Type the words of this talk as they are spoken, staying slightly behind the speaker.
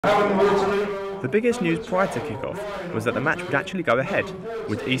Havant and Waterlooville. The biggest news prior to kick-off was that the match would actually go ahead,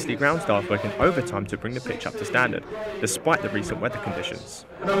 with Eastleigh ground staff working overtime to bring the pitch up to standard, despite the recent weather conditions.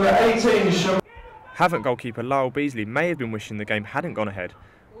 Number 18, Havant goalkeeper Dael Gornall may have been wishing the game hadn't gone ahead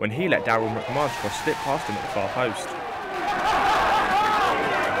when he let Daryl cross slip past him at the far post.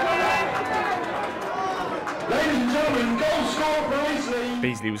 ladies and gentlemen, goal scorer for Eastleigh.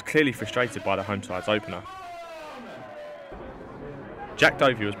 Beasley was clearly frustrated by the home side's opener. Jack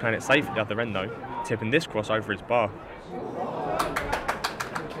Dovey was playing it safe at the other end though, tipping this cross over his bar.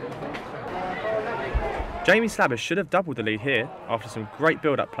 Jamie Slabbers should have doubled the lead here after some great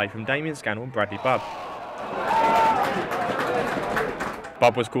build-up play from Damien Scannell and Bradley Bubb.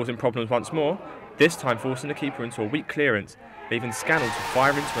 Bubb was causing problems once more, this time forcing the keeper into a weak clearance, leaving Scannell to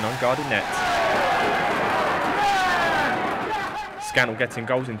fire into an unguarded net. Scannell getting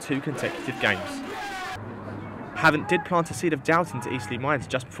goals in 2 consecutive games. Havant did plant a seed of doubt into Eastleigh minds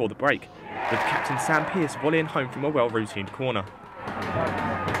just before the break, with captain Sam Pearce volleying home from a well-routined corner.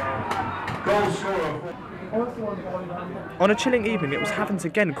 Goal scorer. On a chilling evening, it was Havant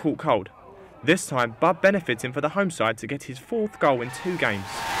again caught cold. This time, Bubb benefiting for the home side to get his 4th goal in 2 games.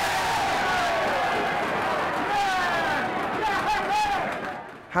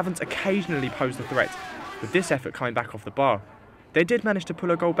 Havant occasionally posed a threat, with this effort coming back off the bar. They did manage to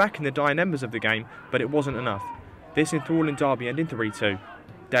pull a goal back in the dying embers of the game, but it wasn't enough. This enthralling derby ending 3-2.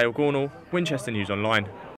 Dael Gornall, Winchester News Online.